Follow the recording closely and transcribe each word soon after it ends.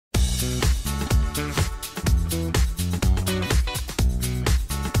Just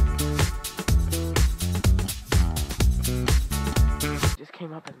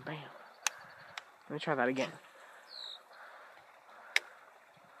came up and bam. Let me try that again.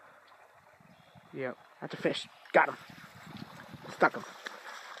 Yep, that's a fish. Got him. Stuck him.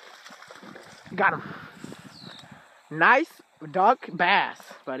 Got him. Nice duck bass,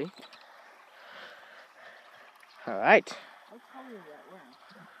 buddy. Alright. What color is that worm?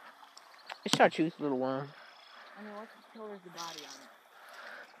 It's chartreuse, little worm. I mean, what color is the body on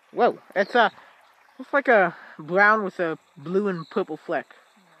it? Whoa, it's like a brown with a blue and purple fleck.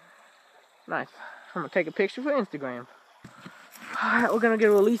 Nice. I'm gonna take a picture for Instagram. Alright, we're gonna get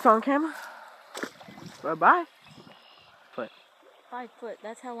a release on camera. Bye-bye. 5 foot.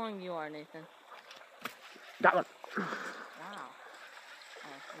 That's how long you are, Nathan. Got one. Wow.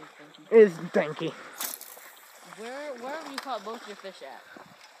 Oh, It's dinky. Where have you caught both your fish at?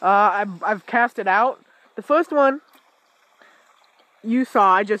 I've cast it out. The first one you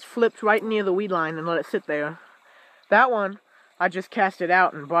saw, I just flipped right near the weed line and let it sit there. That one, I just cast it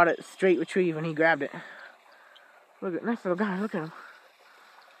out and brought it straight retrieve and he grabbed it. Look at nice little guy. Look at him.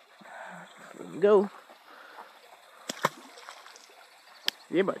 There you go.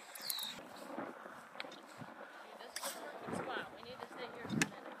 Yeah, buddy. This is a perfect spot. We need to stay here for a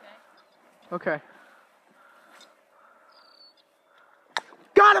minute, okay? Okay.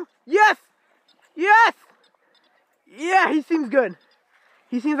 Got him! Yes! Yes! Yeah, he seems good.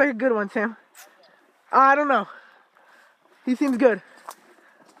 He seems like a good one, Sam. I don't know. He seems good.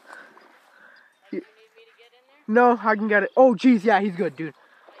 You need me to get in there? No, I can get it. Oh, geez, yeah, he's good, dude.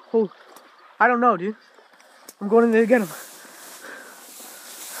 Oh, I don't know, dude. I'm going in there to get him. Like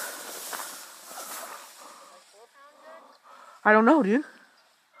 4 pound good? I don't know, dude.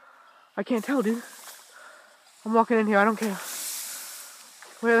 I can't tell, dude. I'm walking in here. I don't care.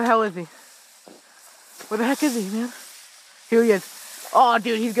 Where the hell is he? Where the heck is he, man? Here he is. Oh,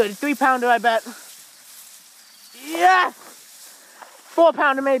 dude, he's good. 3 pounder, I bet. Yes! 4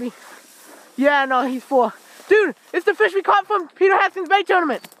 pounder, maybe. Yeah, no, he's 4. Dude, it's the fish we caught from Peter Haskins bait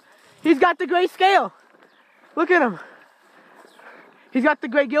tournament. He's got the gray scale. Look at him. He's got the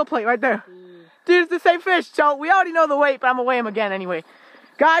gray gill plate right there. Dude, it's the same fish. So we already know the weight, but I'm gonna weigh him again anyway.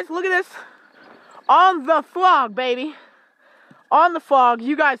 Guys, look at this. On the frog, baby. On the frog.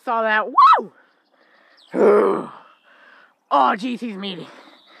 You guys saw that. Woo! Oh, geez, he's meaty.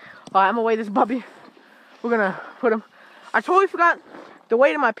 All right, I'm gonna weigh this puppy. We're gonna put him. I totally forgot the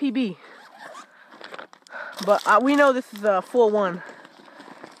weight of my PB. But we know this is a 4-1.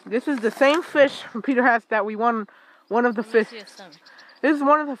 This is the same fish from Peter Haskins that we won one of the fish. This is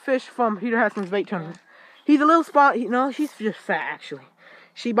one of the fish from Peter Haskins bait tournament. He's a little spot. No, she's just fat, actually.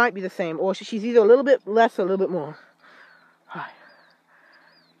 She might be the same, or she's either a little bit less or a little bit more. All right.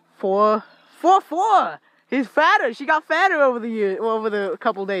 4. He's fatter. She got fatter over the year, over the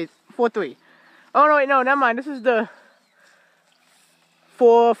couple days. 4-3. Oh no, wait, no, never mind. This is the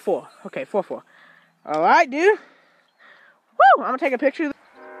 4-4. Okay, 4-4. All right, dude. Woo! I'm gonna take a picture.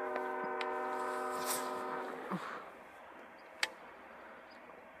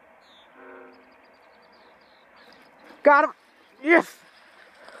 Got him. Yes.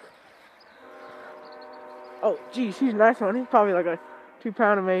 Oh, geez, he's a nice one. He's probably like a 2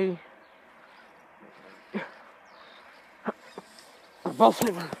 pounder, maybe. Both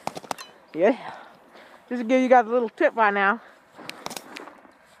of them. Yeah. Just to give you guys a little tip right now.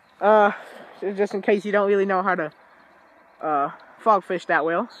 Just in case you don't really know how to frog fish that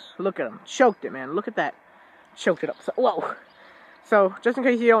well. Look at him. Choked it, man. Look at that. Choked it up. So, whoa. So, just in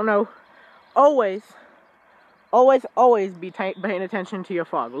case you don't know, always be paying attention to your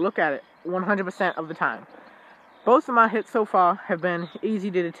frog. Look at it 100% of the time. Both of my hits so far have been easy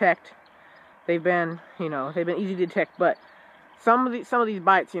to detect. They've been easy to detect, but some of these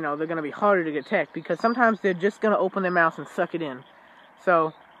bites, they're going to be harder to detect because sometimes they're just going to open their mouth and suck it in.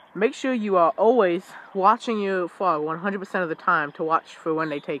 So, make sure you are always watching your frog 100% of the time to watch for when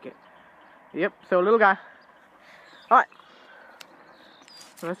they take it. Yep, so little guy. Alright.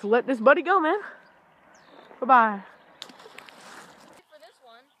 Let's let this buddy go, man. Bye-bye. For this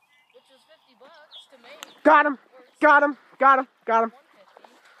one, which was $50 to make. Got him. Got him. Got him. Got him.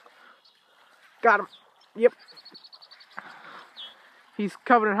 Got him. Yep. He's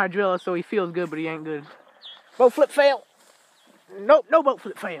covered in hydrilla, so he feels good, but he ain't good. Boat flip fail. Nope, no boat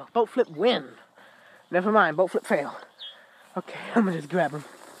flip fail. Boat flip win. Never mind, boat flip fail. Okay, I'm gonna just grab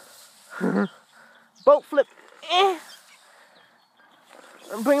him. Boat flip.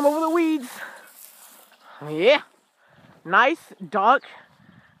 Bring him over the weeds. Yeah. Nice, dark,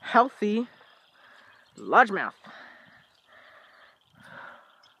 healthy largemouth.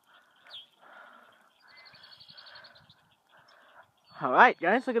 All right,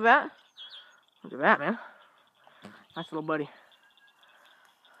 guys, look at that. Look at that, man. Nice little buddy.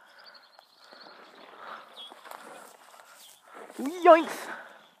 Yoinks!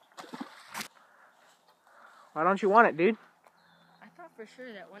 Why don't you want it, dude? I thought for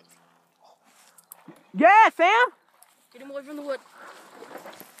sure that once. Yeah, Sam! Get him away from the wood.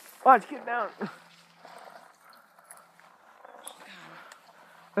 Watch, get down.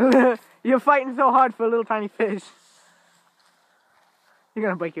 You're fighting so hard for a little tiny fish. You're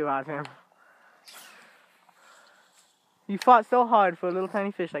gonna break your heart, Sam. You fought so hard for a little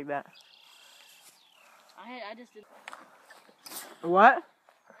tiny fish like that. I just did. What? Next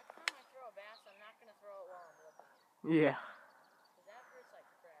time I throw a bass, I'm not gonna throw it while I'm looking. Yeah. Cause that hurts like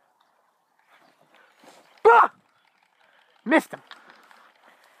crap. Ah! Missed him.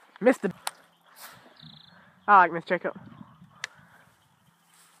 Missed him. I like Miss Jacob.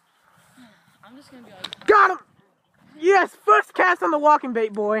 I'm just gonna be like. Got him! Yes, first cast on the walking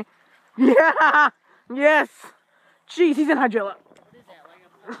bait, boy. Yeah! Yes! Jeez, he's in hydrilla. What is that, like a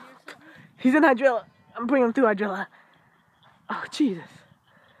puppy or something? He's in hydrilla. I'm bringing him through hydrilla. Oh, Jesus.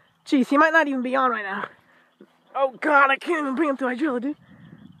 Jeez, he might not even be on right now. Oh, God, I can't even bring him through hydrilla, dude.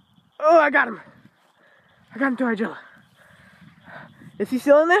 Oh, I got him. I got him through hydrilla. Is he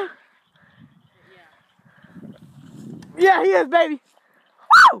still in there? Yeah. Yeah, he is, baby.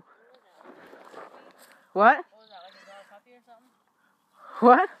 Woo! What? What was that, like a Zara puppy or something?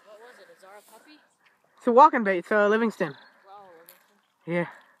 What? What was it, a Zara puppy? It's a walking bait. It's a Livingston. Wow, Livingston.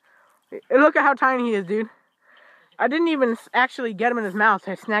 Yeah. Look at how tiny he is, dude. I didn't even actually get him in his mouth.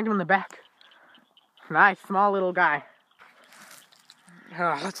 I snagged him in the back. Nice, small little guy.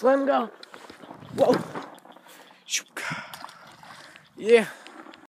 Let's let him go. Whoa. Yeah.